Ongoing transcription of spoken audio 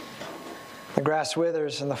The grass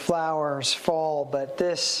withers and the flowers fall, but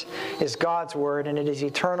this is God's word, and it is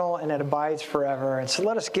eternal and it abides forever. And so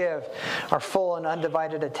let us give our full and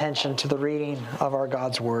undivided attention to the reading of our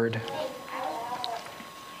God's word.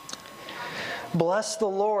 Bless the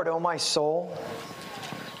Lord, O my soul.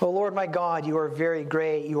 O Lord my God, you are very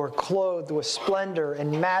great. You are clothed with splendor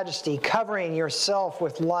and majesty, covering yourself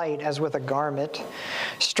with light as with a garment,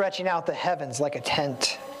 stretching out the heavens like a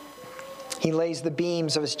tent. He lays the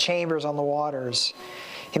beams of his chambers on the waters.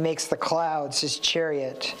 He makes the clouds his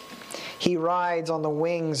chariot. He rides on the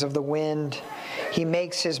wings of the wind. He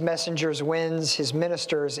makes his messengers winds, his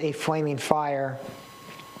ministers a flaming fire.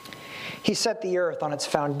 He set the earth on its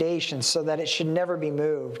foundations so that it should never be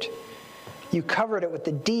moved. You covered it with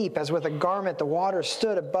the deep as with a garment. The waters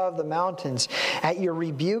stood above the mountains. At your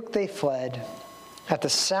rebuke they fled. At the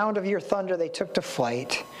sound of your thunder they took to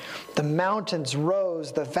flight. The mountains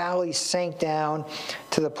rose, the valleys sank down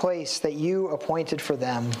to the place that you appointed for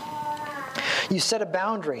them. You set a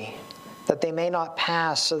boundary that they may not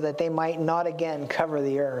pass, so that they might not again cover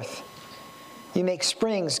the earth. You make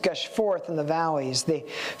springs gush forth in the valleys. They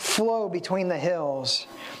flow between the hills.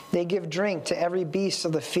 They give drink to every beast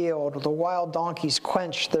of the field. The wild donkeys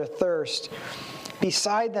quench their thirst.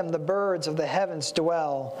 Beside them the birds of the heavens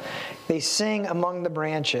dwell. They sing among the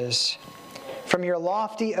branches. From your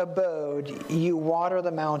lofty abode you water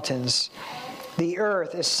the mountains. The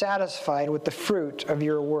earth is satisfied with the fruit of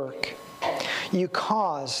your work. You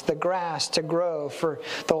cause the grass to grow for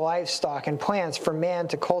the livestock and plants for man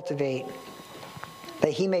to cultivate,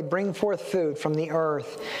 that he may bring forth food from the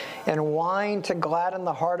earth, and wine to gladden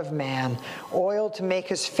the heart of man, oil to make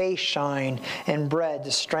his face shine, and bread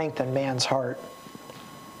to strengthen man's heart.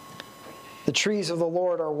 The trees of the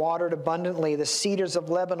Lord are watered abundantly, the cedars of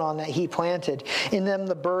Lebanon that he planted. In them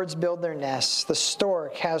the birds build their nests. The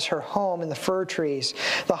stork has her home in the fir trees.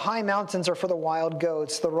 The high mountains are for the wild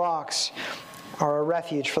goats. The rocks are a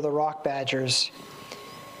refuge for the rock badgers.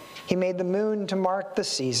 He made the moon to mark the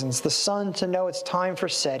seasons, the sun to know its time for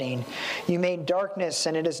setting. You made darkness,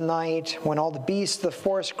 and it is night, when all the beasts of the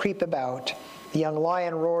forest creep about. The young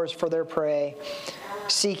lion roars for their prey,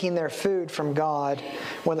 seeking their food from God.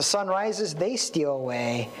 When the sun rises, they steal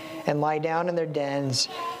away and lie down in their dens.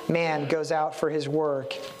 Man goes out for his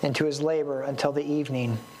work and to his labor until the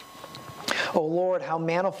evening. O Lord, how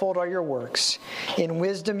manifold are your works. In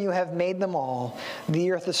wisdom you have made them all.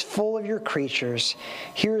 The earth is full of your creatures.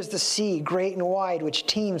 Here is the sea, great and wide, which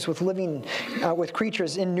teems with with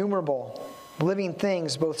creatures innumerable, living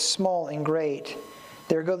things both small and great.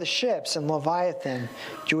 There go the ships and Leviathan,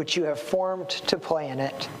 which you have formed to play in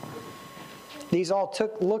it. These all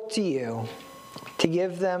look to you to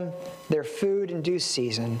give them their food in due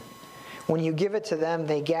season. When you give it to them,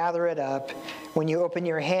 they gather it up. When you open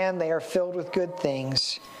your hand, they are filled with good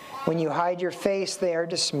things. When you hide your face, they are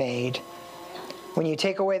dismayed. When you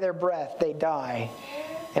take away their breath, they die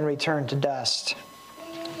and return to dust.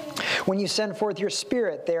 When you send forth your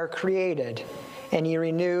spirit, they are created, and you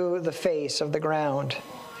renew the face of the ground.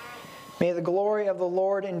 May the glory of the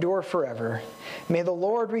Lord endure forever. May the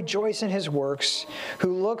Lord rejoice in his works,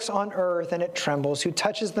 who looks on earth and it trembles, who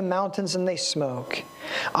touches the mountains and they smoke.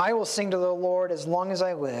 I will sing to the Lord as long as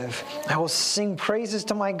I live. I will sing praises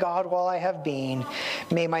to my God while I have being.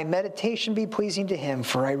 May my meditation be pleasing to him,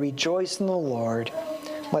 for I rejoice in the Lord.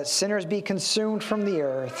 Let sinners be consumed from the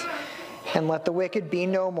earth, and let the wicked be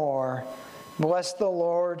no more. Bless the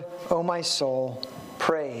Lord, O my soul.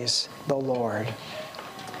 Praise the Lord.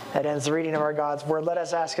 That ends the reading of our God's word. Let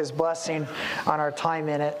us ask his blessing on our time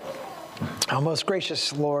in it. Our most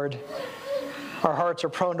gracious Lord, our hearts are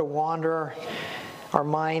prone to wander. Our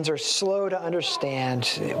minds are slow to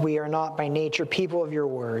understand. We are not by nature people of your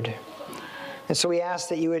word. And so we ask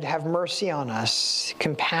that you would have mercy on us,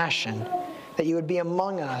 compassion, that you would be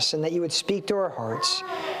among us, and that you would speak to our hearts,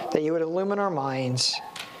 that you would illumine our minds,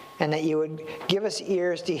 and that you would give us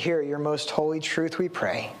ears to hear your most holy truth, we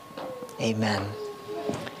pray. Amen.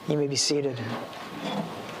 You may be seated.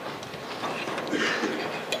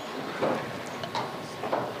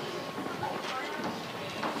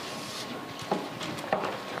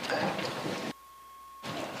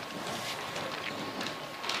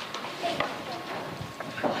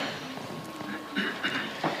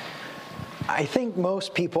 I think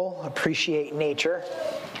most people appreciate nature.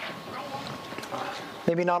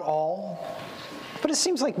 Maybe not all, but it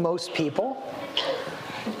seems like most people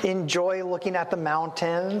enjoy looking at the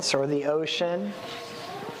mountains or the ocean.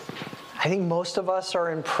 I think most of us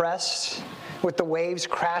are impressed with the waves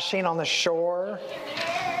crashing on the shore,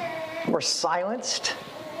 or silenced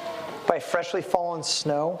by freshly fallen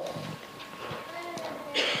snow.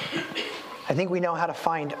 I think we know how to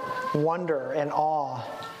find wonder and awe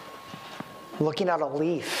looking at a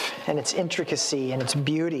leaf and its intricacy and its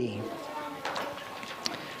beauty.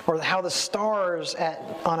 Or how the stars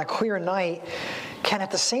on a clear night can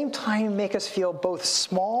at the same time make us feel both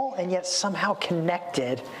small and yet somehow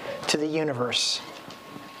connected to the universe.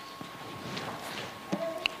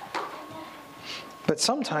 But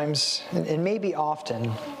sometimes, and maybe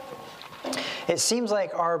often, it seems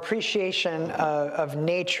like our appreciation of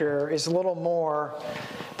nature is a little more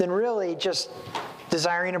than really just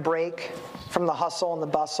desiring a break from the hustle and the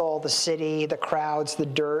bustle, the city, the crowds, the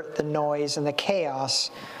dirt, the noise, and the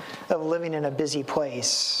chaos of living in a busy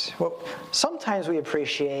place. What sometimes we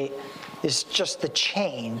appreciate is just the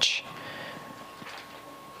change.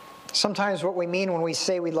 Sometimes what we mean when we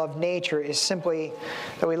say we love nature is simply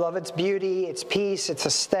that we love its beauty, its peace, its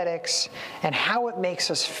aesthetics, and how it makes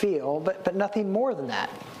us feel, but nothing more than that.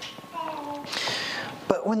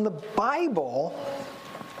 But when the Bible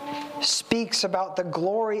speaks about the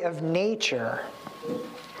glory of nature,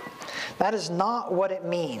 that is not what it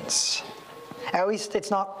means. At least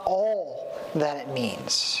it's not all that it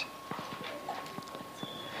means.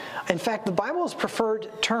 In fact, the Bible's preferred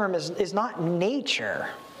term is not nature,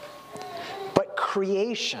 but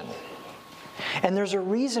creation. And there's a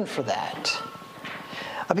reason for that.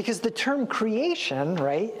 Because the term creation,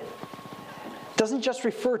 right, doesn't just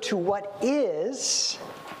refer to what is,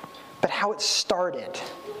 but how it started.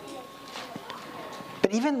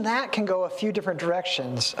 But even that can go a few different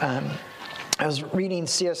directions. I was reading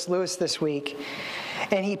C.S. Lewis this week,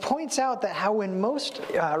 and he points out that how when most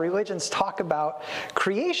religions talk about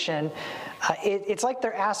creation, it's like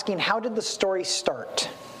they're asking, how did the story start?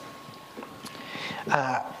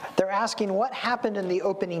 They're asking what happened in the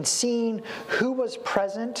opening scene, who was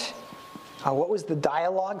present, what was the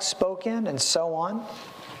dialogue spoken, and so on.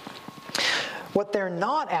 What they're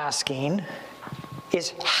not asking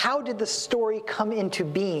is how did the story come into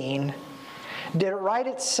being? Did it write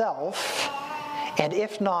itself? And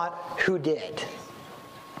if not, who did?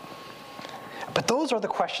 But those are the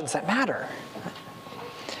questions that matter.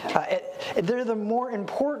 They're the more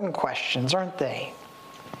important questions, aren't they?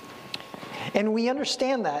 And we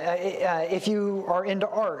understand that. If you are into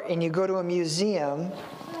art and you go to a museum,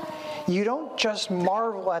 you don't just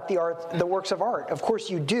marvel at the works of art. Of course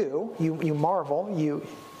you do. You marvel.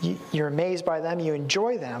 You're amazed by them. You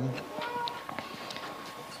enjoy them.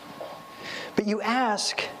 But you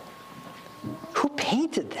ask, who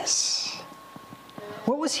painted this?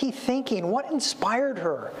 What was he thinking? What inspired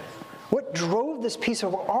her? What drove this piece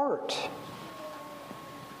of art?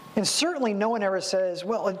 And certainly no one ever says,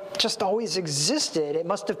 well, it just always existed. It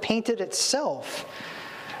must have painted itself.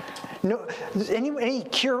 No, any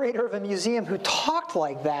curator of a museum who talked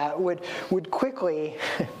like that would quickly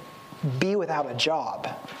be without a job.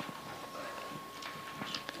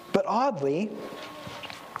 But oddly,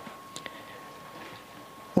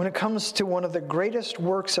 when it comes to one of the greatest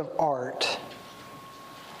works of art,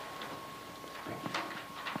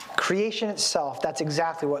 creation itself, that's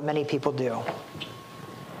exactly what many people do.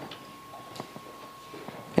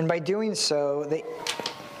 And by doing so,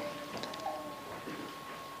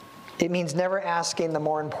 it means never asking the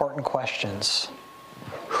more important questions.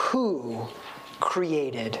 Who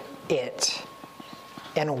created it?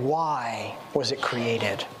 And why was it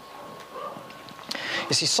created?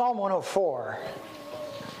 You see, Psalm 104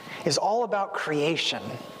 is all about creation.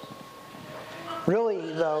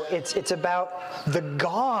 Really, though, it's about the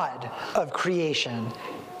God of creation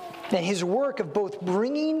and his work of both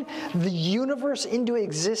bringing the universe into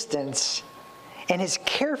existence and his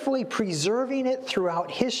carefully preserving it throughout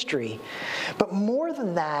history. But more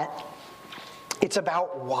than that, it's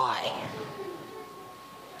about why.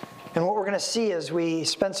 And what we're going to see as we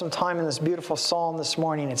spend some time in this beautiful psalm this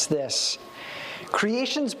morning, it's this.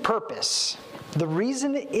 Creation's purpose, the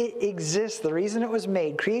reason it exists, the reason it was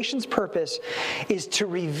made, creation's purpose is to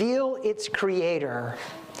reveal its creator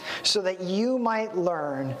so that you might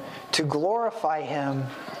learn to glorify him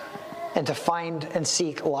and to find and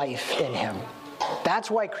seek life in him. That's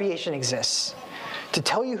why creation exists. To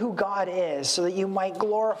tell you who God is so that you might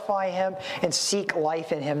glorify him and seek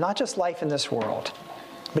life in him. Not just life in this world,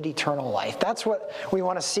 but eternal life. That's what we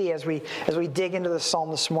want to see as we dig into the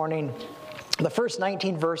psalm this morning. The first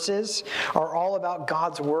 19 verses are all about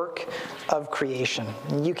God's work of creation.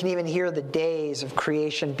 And you can even hear the days of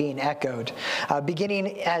creation being echoed.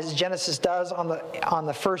 Beginning as Genesis does on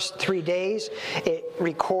the first 3 days, it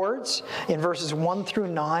records in verses 1 through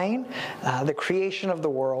 9 the creation of the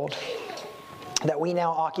world that we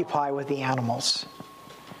now occupy with the animals.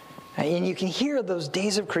 And you can hear those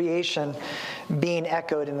days of creation being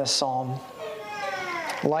echoed in the psalm.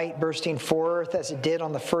 Light bursting forth as it did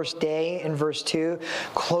on the first day in verse 2,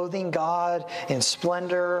 clothing God in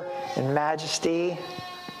splendor and majesty.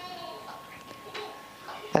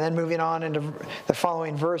 And then moving on into the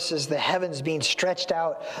following verses, the heavens being stretched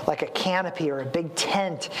out like a canopy or a big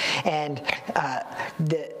tent, and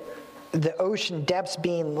the ocean depths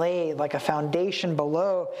being laid like a foundation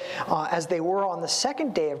below, as they were on the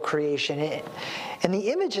second day of creation. And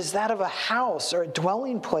the image is that of a house or a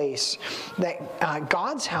dwelling place, that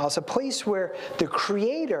God's house, a place where the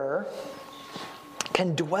Creator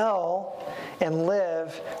can dwell and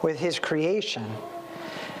live with His creation.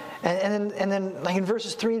 And then like in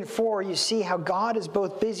verses 3 and 4, you see how God is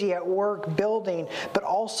both busy at work building, but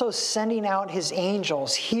also sending out His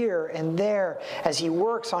angels here and there as He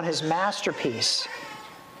works on His masterpiece.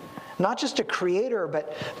 Not just a creator,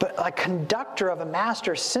 but a conductor of a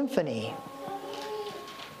master symphony.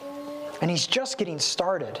 And He's just getting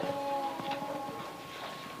started.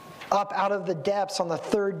 Up out of the depths on the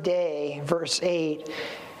third day, verse 8,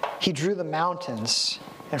 He drew the mountains.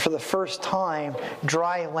 And for the first time,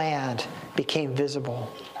 dry land became visible.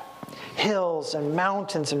 Hills and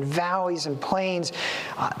mountains and valleys and plains.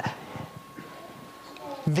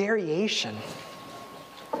 Variation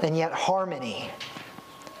and yet harmony.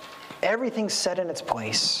 Everything's set in its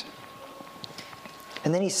place.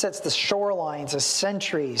 And then He sets the shorelines as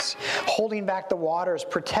sentries, holding back the waters,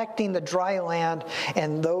 protecting the dry land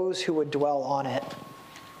and those who would dwell on it.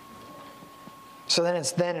 So then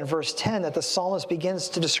it's then in verse 10 that the psalmist begins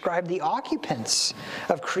to describe the occupants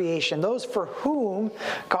of creation, those for whom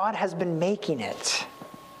God has been making it.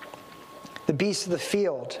 The beasts of the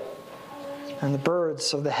field and the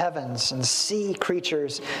birds of the heavens and sea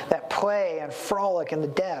creatures that play and frolic in the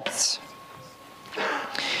depths,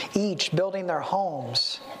 each building their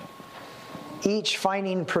homes, each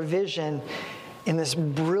finding provision in this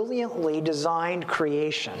brilliantly designed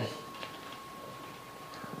creation.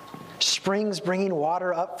 Springs bringing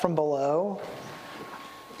water up from below,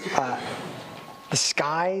 the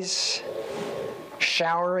skies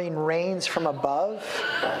showering rains from above,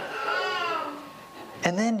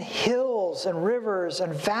 and then hills and rivers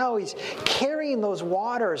and valleys carrying those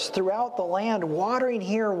waters throughout the land, watering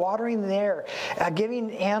here, watering there,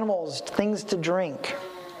 giving animals things to drink.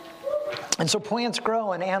 And so plants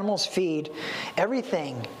grow and animals feed,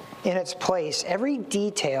 everything in its place, every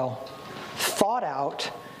detail thought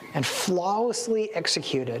out and flawlessly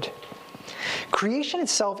executed. Creation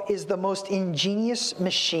itself is the most ingenious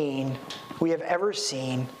machine we have ever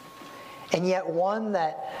seen, and yet one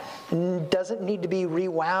that doesn't need to be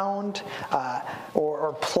rewound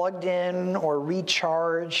or plugged in or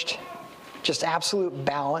recharged. Just absolute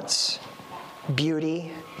balance,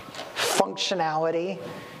 beauty, functionality,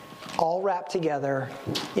 all wrapped together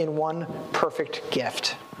in one perfect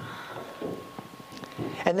gift.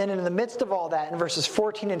 And then in the midst of all that, in verses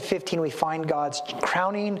 14 and 15, we find God's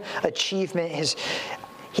crowning achievement, his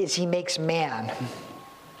He makes man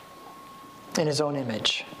in His own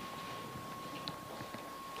image.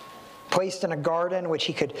 Placed in a garden which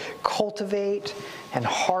He could cultivate and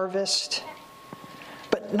harvest,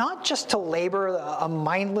 but not just to labor, a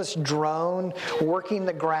mindless drone working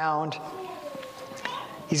the ground.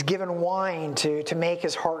 He's given wine to make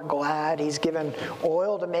his heart glad. He's given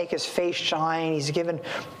oil to make his face shine. He's given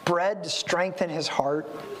bread to strengthen his heart.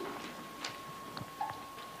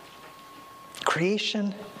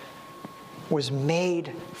 Creation was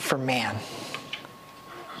made for man.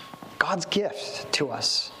 God's gift to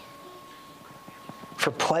us.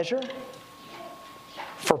 For pleasure,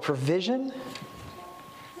 for provision,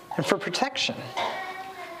 and for protection.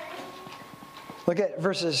 Look at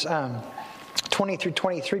verses 20 through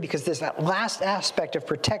 23, because that last aspect of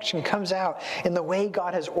protection comes out in the way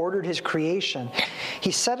God has ordered His creation. He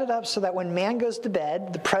set it up so that when man goes to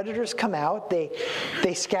bed, the predators come out, they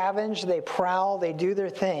scavenge, they prowl, they do their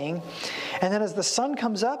thing. And then as the sun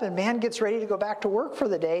comes up and man gets ready to go back to work for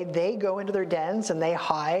the day, they go into their dens and they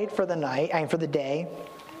hide for the day.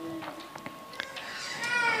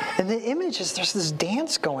 And the image is there's this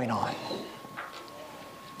dance going on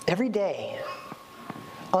every day.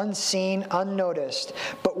 Unseen, unnoticed,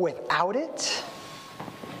 but without it,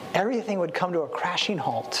 everything would come to a crashing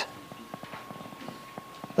halt.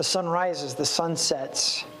 The sun rises, the sun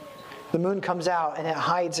sets, the moon comes out and it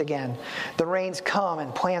hides again. The rains come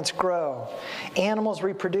and plants grow. Animals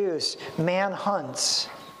reproduce, man hunts.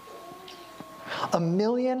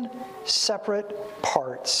 1,000,000 separate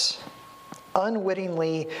parts,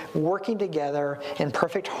 unwittingly working together in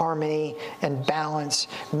perfect harmony and balance,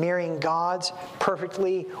 mirroring God's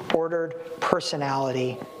perfectly ordered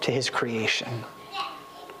personality to His creation.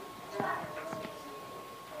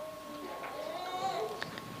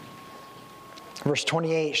 Verse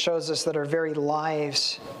 28 shows us that our very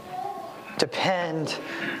lives depend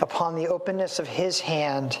upon the openness of his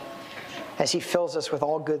hand as he fills us with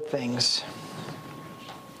all good things.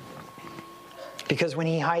 Because when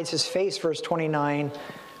he hides his face, verse 29,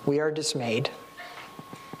 we are dismayed.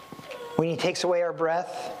 When he takes away our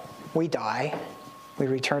breath, we die. We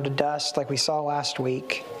return to dust like we saw last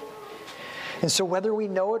week. And so whether we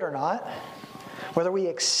know it or not, whether we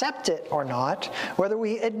accept it or not, whether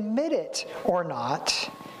we admit it or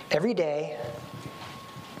not, every day,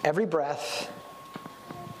 every breath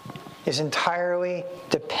is entirely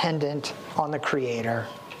dependent on the Creator.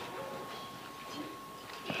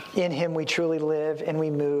 In him we truly live and we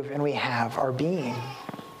move and we have our being.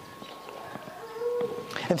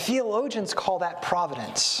 And theologians call that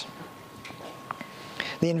providence.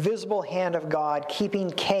 The invisible hand of God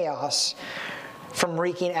keeping chaos from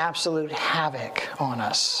wreaking absolute havoc on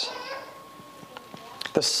us.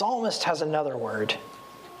 The psalmist has another word.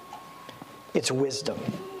 It's wisdom.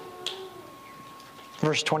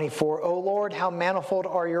 Verse 24, O Lord, how manifold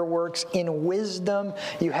are your works. In wisdom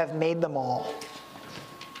you have made them all.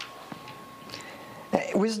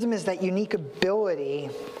 Wisdom is that unique ability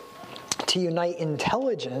to unite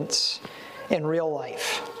intelligence and real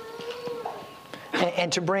life.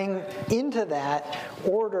 And to bring into that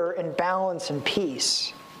order and balance and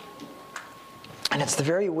peace. And it's the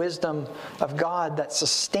very wisdom of God that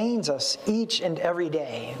sustains us each and every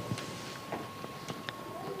day.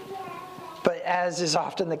 But as is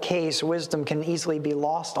often the case, wisdom can easily be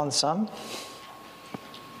lost on some.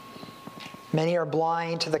 Many are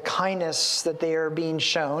blind to the kindness that they are being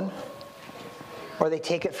shown, or they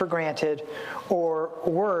take it for granted, or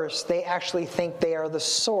worse, they actually think they are the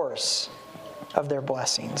source of their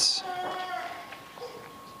blessings.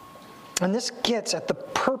 And this gets at the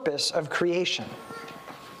purpose of creation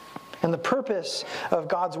and the purpose of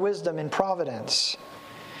God's wisdom and providence.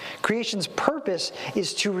 Creation's purpose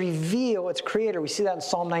is to reveal its creator. We see that in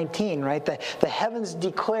Psalm 19, right? The heavens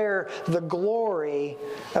declare the glory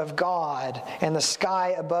of God, and the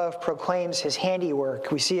sky above proclaims his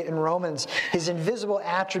handiwork. We see it in Romans, his invisible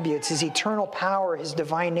attributes, his eternal power, his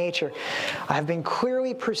divine nature have been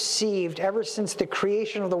clearly perceived ever since the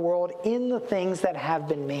creation of the world in the things that have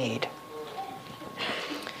been made.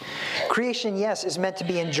 Creation, yes, is meant to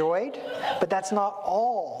be enjoyed, but that's not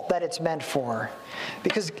all that it's meant for.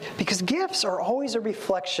 Because gifts are always a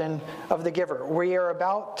reflection of the giver. We are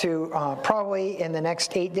about to, probably in the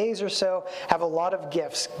next 8 days or so, have a lot of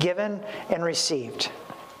gifts given and received.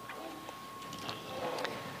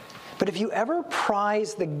 But if you ever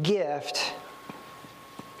prize the gift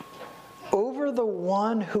over the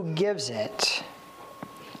one who gives it,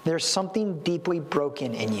 there's something deeply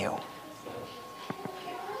broken in you.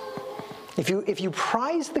 If you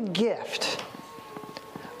prize the gift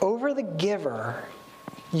over the giver,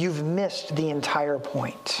 you've missed the entire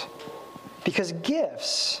point. Because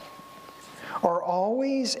gifts are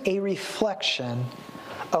always a reflection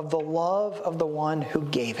of the love of the one who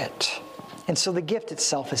gave it. And so the gift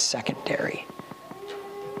itself is secondary.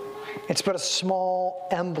 It's but a small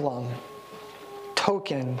emblem,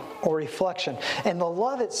 token, or reflection. And the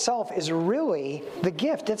love itself is really the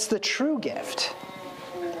gift. It's the true gift.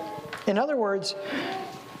 In other words,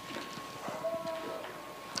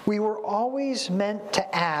 we were always meant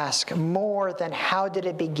to ask more than how did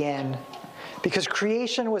it begin, because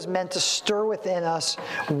creation was meant to stir within us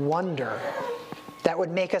wonder that would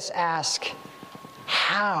make us ask,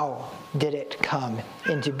 how did it come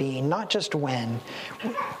into being? Not just when.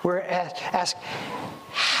 We're asked,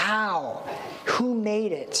 how? Who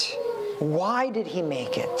made it? Why did he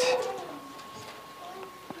make it?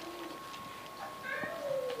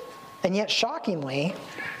 And yet, shockingly,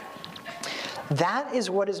 that is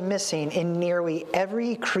what is missing in nearly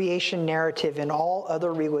every creation narrative in all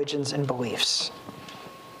other religions and beliefs.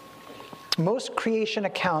 Most creation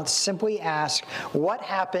accounts simply ask, what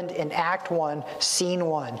happened in Act 1, Scene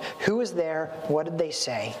 1? Who was there? What did they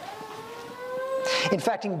say? In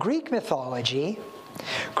fact, in Greek mythology,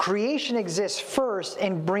 creation exists first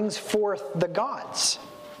and brings forth the gods.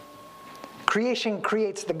 Creation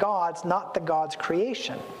creates the gods, not the gods'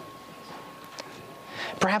 creation.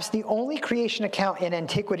 Perhaps the only creation account in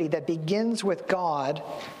antiquity that begins with God,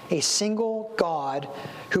 a single God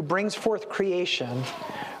who brings forth creation,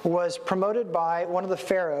 was promoted by one of the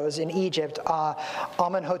pharaohs in Egypt,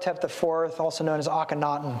 Amenhotep IV, also known as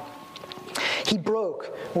Akhenaten. He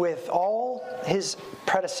broke with all his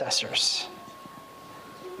predecessors.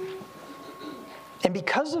 And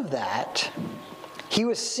because of that, he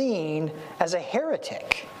was seen as a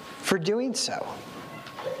heretic for doing so.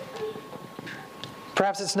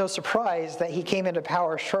 Perhaps it's no surprise that he came into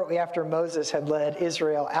power shortly after Moses had led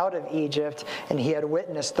Israel out of Egypt and he had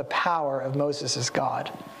witnessed the power of Moses'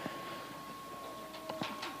 God.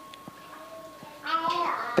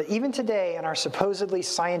 But even today, in our supposedly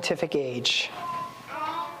scientific age,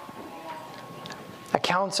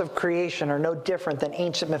 accounts of creation are no different than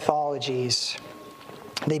ancient mythologies.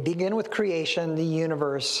 They begin with creation, the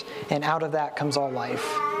universe, and out of that comes all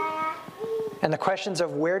life. And the questions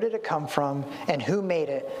of where did it come from and who made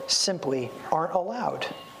it simply aren't allowed.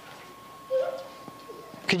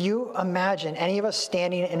 Could you imagine any of us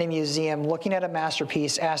standing in a museum looking at a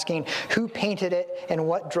masterpiece asking who painted it and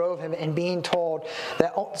what drove him and being told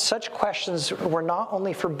that such questions were not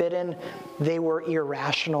only forbidden, they were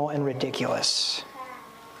irrational and ridiculous?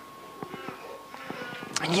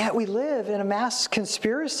 And yet we live in a mass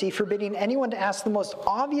conspiracy forbidding anyone to ask the most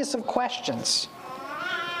obvious of questions.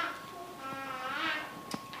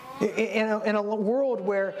 In a world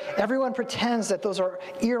where everyone pretends that those are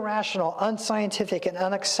irrational, unscientific, and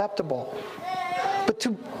unacceptable. But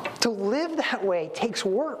to live that way takes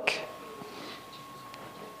work.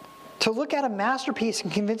 To look at a masterpiece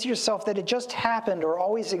and convince yourself that it just happened or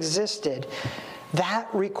always existed, that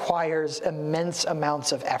requires immense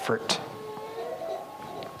amounts of effort.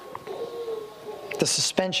 The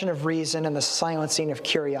suspension of reason and the silencing of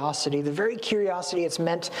curiosity, the very curiosity it's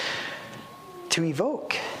meant to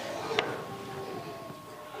evoke.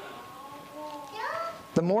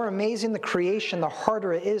 The more amazing the creation, the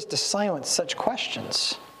harder it is to silence such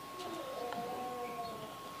questions.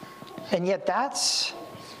 And yet that's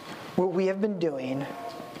what we have been doing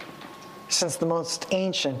since the most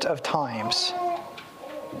ancient of times.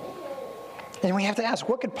 And we have to ask,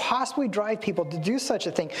 what could possibly drive people to do such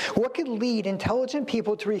a thing? What could lead intelligent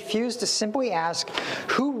people to refuse to simply ask,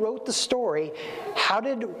 who wrote the story, how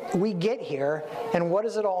did we get here, and what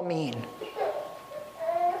does it all mean?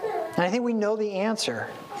 And I think we know the answer.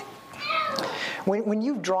 When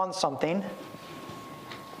you've drawn something,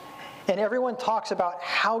 and everyone talks about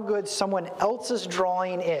how good someone else's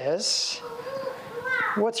drawing is,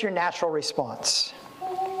 what's your natural response?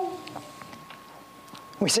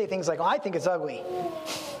 We say things like, I think it's ugly.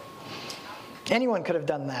 Anyone could have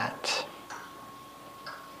done that.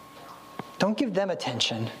 Don't give them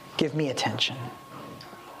attention. Give me attention.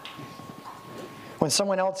 When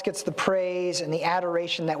someone else gets the praise and the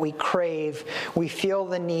adoration that we crave, we feel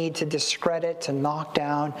the need to discredit, to knock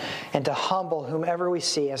down, and to humble whomever we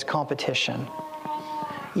see as competition.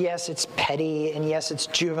 Yes, it's petty, and yes, it's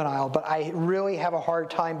juvenile, but I really have a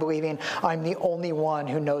hard time believing I'm the only one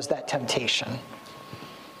who knows that temptation.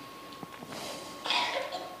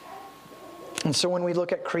 And so when we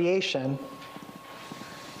look at creation,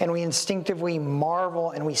 and we instinctively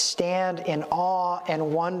marvel, and we stand in awe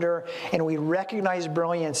and wonder, and we recognize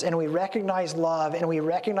brilliance, and we recognize love, and we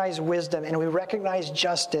recognize wisdom, and we recognize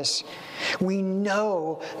justice, we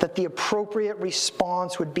know that the appropriate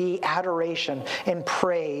response would be adoration and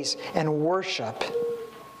praise and worship.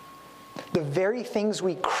 The very things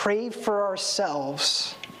we crave for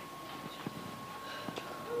ourselves,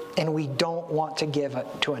 and we don't want to give it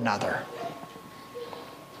to another.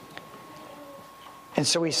 And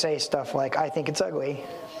so we say stuff like, I think it's ugly.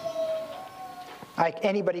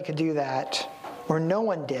 Anybody could do that. Or no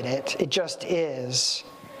one did it. It just is.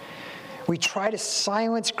 We try to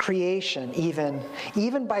silence creation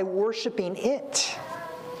even by worshiping it.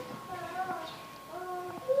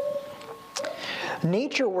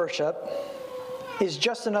 Nature worship is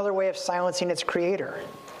just another way of silencing its creator.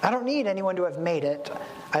 I don't need anyone to have made it.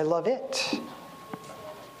 I love it.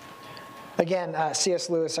 Again, C.S.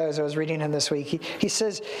 Lewis, as I was reading him this week, he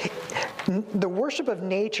says, the worship of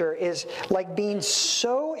nature is like being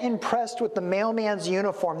so impressed with the mailman's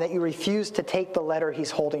uniform that you refuse to take the letter he's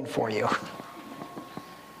holding for you.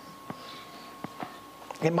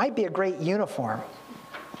 It might be a great uniform,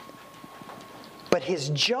 but his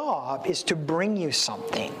job is to bring you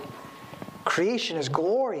something. Creation is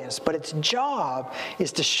glorious, but its job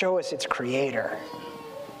is to show us its creator.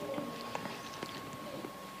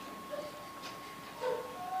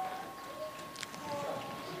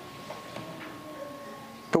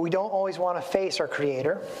 But we don't always want to face our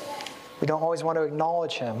Creator. We don't always want to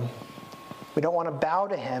acknowledge Him. We don't want to bow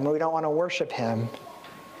to Him, or we don't want to worship Him.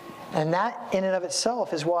 And that, in and of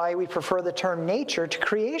itself, is why we prefer the term nature to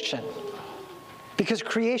creation. Because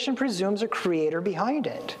creation presumes a creator behind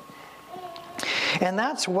it. And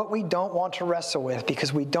that's what we don't want to wrestle with,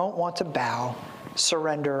 because we don't want to bow,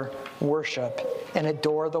 surrender, worship, and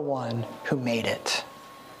adore the one who made it.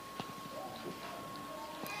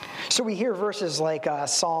 So so we hear verses like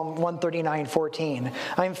Psalm 139:14.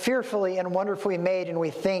 I'm fearfully and wonderfully made, and we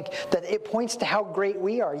think that it points to how great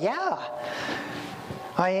we are. Yeah,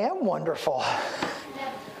 I am wonderful.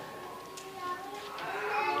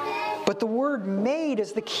 But the word made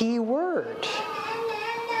is the key word.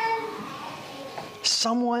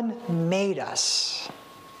 Someone made us.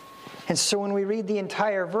 And so when we read the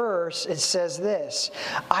entire verse, it says this: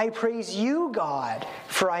 I praise you, God,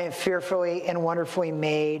 for I am fearfully and wonderfully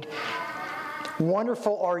made.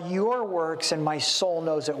 Wonderful are your works, and my soul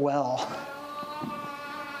knows it well.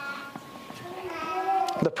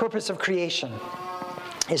 The purpose of creation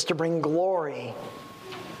is to bring glory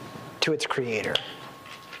to its creator.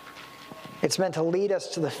 It's meant to lead us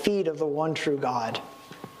to the feet of the one true God.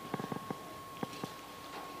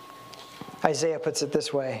 Isaiah puts it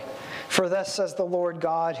this way: For thus says the Lord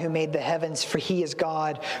God, who made the heavens, for he is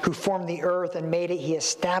God, who formed the earth and made it. He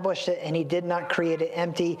established it, and he did not create it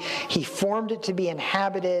empty. He formed it to be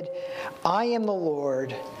inhabited. I am the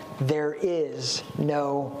Lord, there is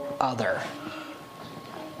no other.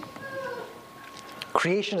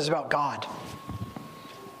 Creation is about God.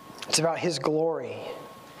 It's about his glory.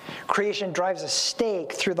 Creation drives a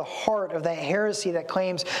stake through the heart of that heresy that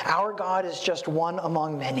claims our God is just one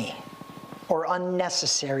among many, or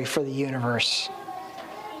unnecessary for the universe.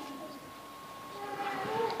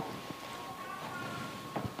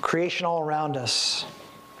 Creation all around us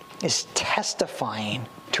is testifying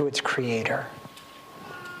to its creator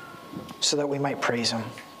so that we might praise him,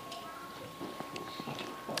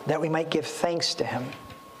 that we might give thanks to him.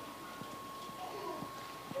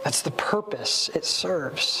 That's the purpose it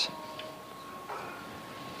serves.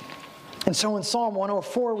 And so in Psalm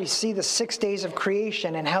 104, we see the 6 days of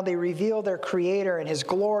creation and how they reveal their Creator and his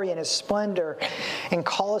glory and his splendor and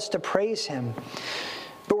call us to praise him.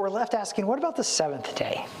 But we're left asking, what about the seventh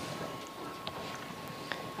day?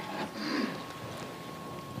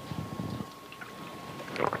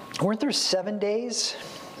 Weren't there 7 days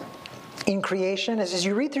in creation? As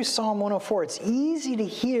you read through Psalm 104, it's easy to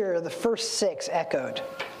hear the first 6 echoed,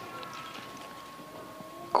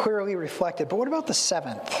 clearly reflected. But what about the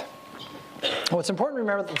seventh? Well, it's important to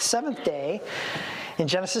remember that the seventh day in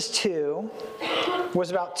Genesis 2 was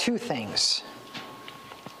about 2 things.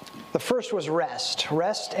 The first was rest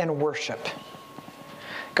and worship.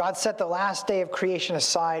 God set the last day of creation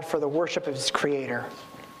aside for the worship of his Creator.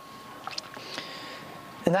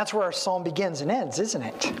 And that's where our psalm begins and ends, isn't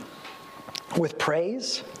it? With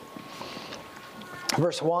praise.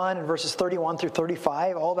 Verse 1 and verses 31 through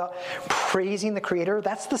 35, all about praising the Creator.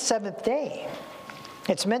 That's the seventh day.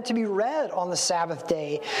 It's meant to be read on the Sabbath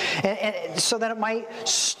day, and so that it might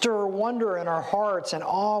stir wonder in our hearts and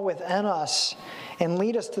awe within us and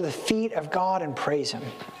lead us to the feet of God and praise him.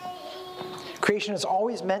 Creation is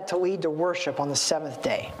always meant to lead to worship on the seventh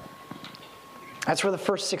day. That's where the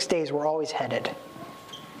first 6 days were always headed.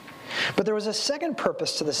 But there was a second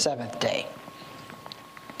purpose to the seventh day.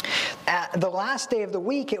 At the last day of the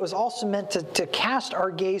week, it was also meant to cast our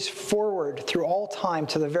gaze forward through all time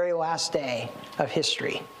to the very last day of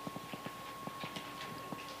history.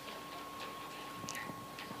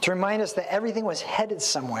 To remind us that everything was headed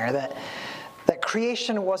somewhere, that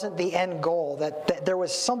creation wasn't the end goal, that there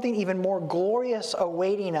was something even more glorious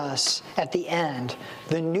awaiting us at the end,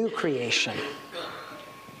 the new creation.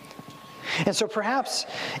 And so perhaps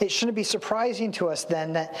it shouldn't be surprising to us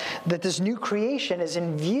then that this new creation is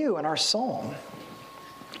in view in our psalm.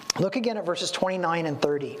 Look again at verses 29 and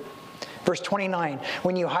 30. Verse 29,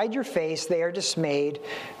 when you hide your face, they are dismayed.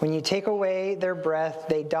 When you take away their breath,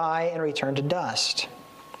 they die and return to dust.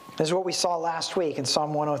 This is what we saw last week in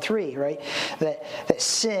Psalm 103, right? That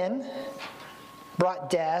sin brought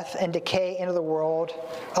death and decay into the world,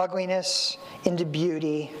 ugliness into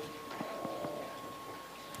beauty,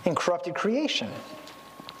 and corrupted creation.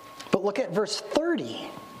 But look at verse 30.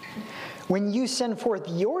 When you send forth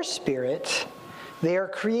your Spirit, they are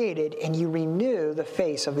created, and you renew the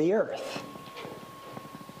face of the earth.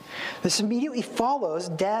 This immediately follows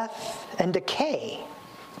death and decay.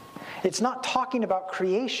 It's not talking about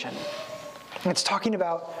creation. It's talking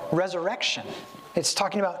about resurrection. It's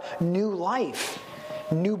talking about new life,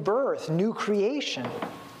 new birth, new creation.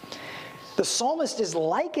 The psalmist is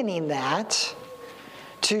likening that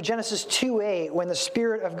to Genesis 2:8, when the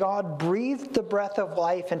Spirit of God breathed the breath of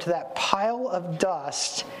life into that pile of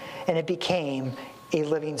dust, and it became a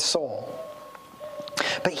living soul.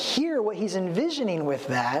 But here, what he's envisioning with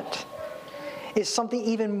that is something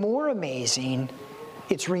even more amazing.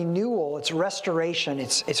 It's renewal, it's restoration,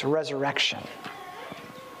 it's resurrection.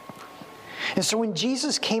 And And so when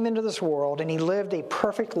Jesus came into this world and he lived a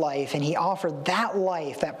perfect life and he offered that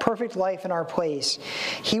life, that perfect life in our place,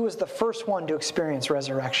 he was the first one to experience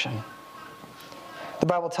resurrection. The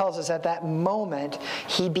Bible tells us at that moment,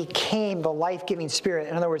 he became the life-giving Spirit.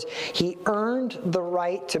 In other words, he earned the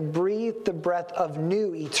right to breathe the breath of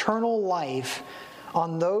new, eternal life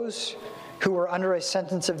on those who were under a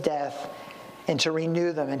sentence of death and to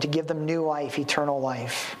renew them and to give them new life, eternal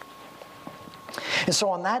life. And so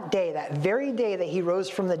on that day, that very day that he rose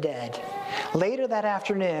from the dead, later that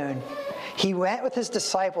afternoon, he went with his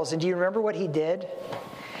disciples. And do you remember what he did?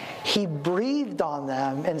 He breathed on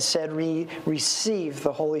them and said, receive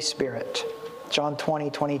the Holy Spirit. John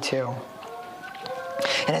 20:22.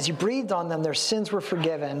 And as he breathed on them, their sins were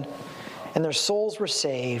forgiven and their souls were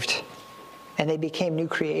saved and they became new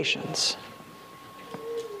creations.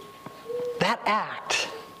 That act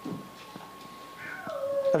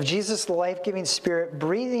of Jesus, the life-giving Spirit,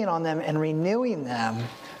 breathing on them and renewing them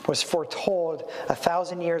was foretold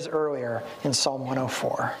 1,000 years earlier in Psalm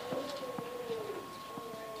 104.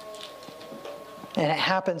 And it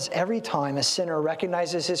happens every time a sinner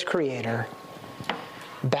recognizes his Creator,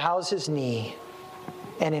 bows his knee,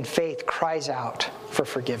 and in faith cries out for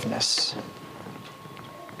forgiveness.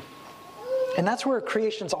 And that's where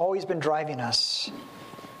creation's always been driving us,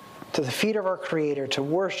 to the feet of our Creator, to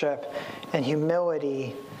worship and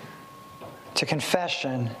humility, to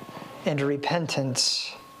confession and to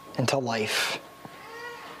repentance and to life.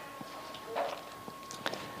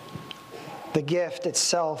 The gift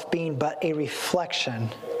itself being but a reflection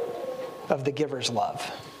of the giver's love.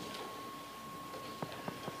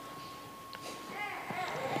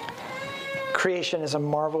 Creation is a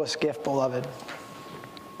marvelous gift, beloved.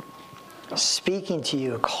 Speaking to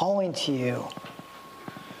you, calling to you,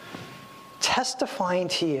 testifying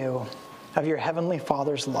to you of your Heavenly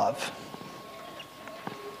Father's love.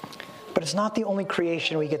 But it's not the only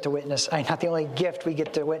creation we get to witness, not the only gift we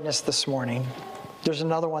get to witness this morning. There's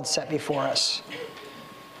another one set before us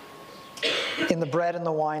in the bread and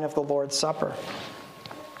the wine of the Lord's Supper.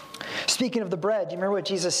 Speaking of the bread, do you remember what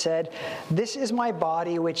Jesus said? This is my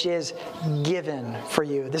body which is given for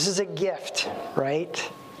you. This is a gift,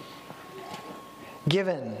 right?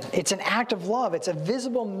 Given. It's an act of love. It's a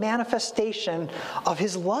visible manifestation of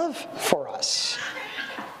his love for us.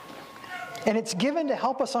 And it's given to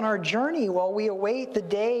help us on our journey while we await the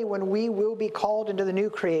day when we will be called into the new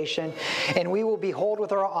creation and we will behold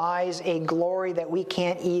with our eyes a glory that we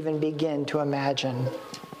can't even begin to imagine.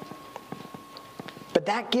 But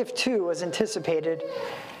that gift too was anticipated,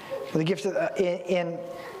 the gift in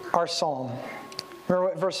our psalm. Remember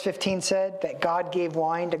what verse 15 said? That God gave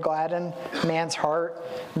wine to gladden man's heart,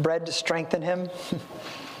 bread to strengthen him.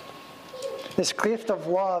 This gift of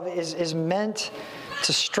love is meant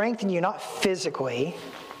to strengthen you, not physically,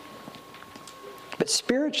 but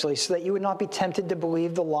spiritually, so that you would not be tempted to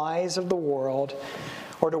believe the lies of the world,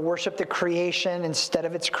 or to worship the creation instead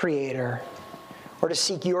of its creator, or to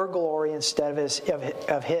seek your glory instead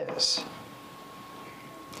of his.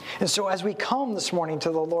 And so as we come this morning to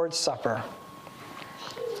the Lord's Supper,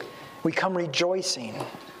 we come rejoicing.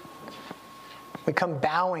 We come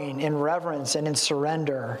bowing in reverence and in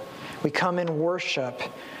surrender. We come in worship,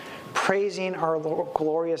 praising our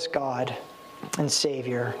glorious God and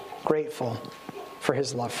Savior, grateful for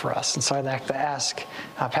his love for us. And so I'd like to ask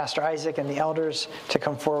Pastor Isaac and the elders to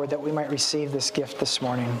come forward that we might receive this gift this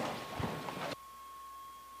morning.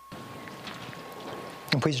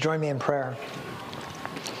 And please join me in prayer.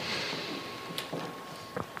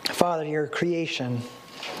 Father, your creation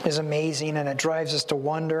is amazing, and it drives us to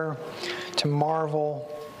wonder, to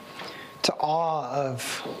marvel, to awe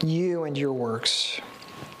of you and your works.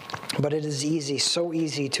 But it is easy, so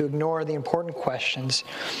easy, to ignore the important questions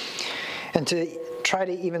and to try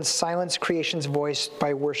to even silence creation's voice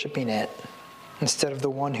by worshiping it instead of the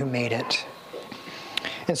one who made it.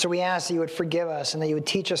 And so we ask that you would forgive us and that you would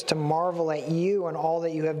teach us to marvel at you and all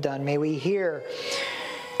that you have done. May we hear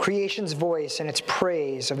creation's voice and its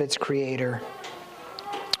praise of its creator.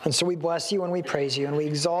 And so we bless you and we praise you and we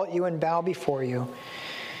exalt you and bow before you.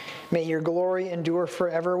 May your glory endure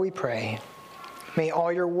forever, we pray. May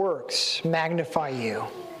all your works magnify you.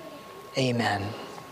 Amen.